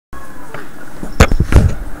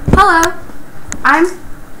Hello, I'm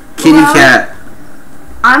Kitty Lerone. cat.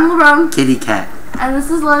 I'm Lerone. Kitty cat. And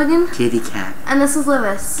this is Logan. Kitty cat. And this is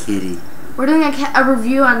Lewis. Kitty. We're doing a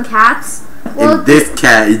review on cats. Well, And this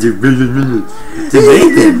cat is amazing.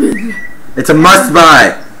 It's a must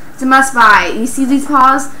buy. it's a must buy. You see these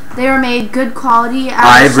paws? They are made good quality.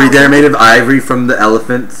 Ivory. They're made of ivory from the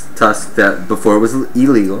elephant's tusk that before was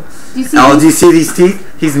illegal. Do you see Oh, these? do you see these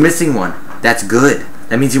teeth? He's missing one. That's good.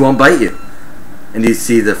 That means he won't bite you. And do you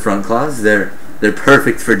see the front claws? They're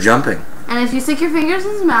perfect for jumping. And if you stick your fingers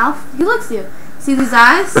in his mouth, he licks you. See these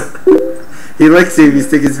eyes? He likes you if you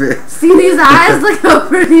stick his finger. See these eyes? Look how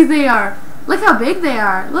pretty they are. Look how big they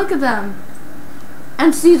are. Look at them.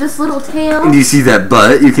 And see this little tail? And do you see that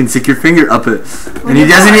butt? You can stick your finger up it. And he at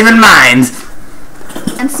doesn't that. even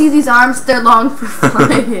mind. And see these arms? They're long for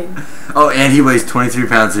flying. Oh, and he weighs 23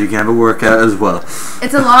 pounds, so you can have a workout as well.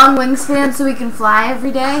 It's a long wingspan so we can fly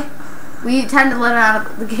every day. We tend to let him out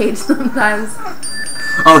of the cage sometimes.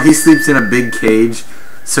 Oh, he sleeps in a big cage,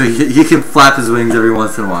 so he can flap his wings every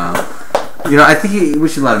once in a while. You know, I think we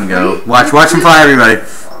should let him go. Watch him fly, everybody.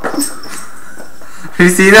 You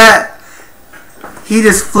see that? He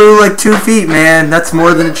just flew like 2 feet, man. That's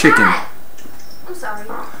more than a chicken. I'm sorry.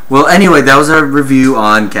 Well, anyway, that was our review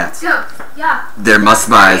on cats. Yeah. They're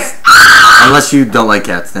must-buys. Unless you don't like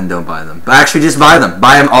cats, then don't buy them. But actually, just buy them.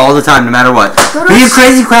 Buy them all the time, no matter what. Be a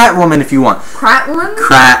crazy cat woman if you want. Cat woman?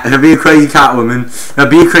 Be a crazy cat woman. No,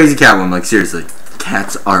 be a crazy cat woman. Like, seriously.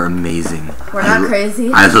 Cats are amazing. We're not crazy.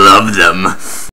 I love them.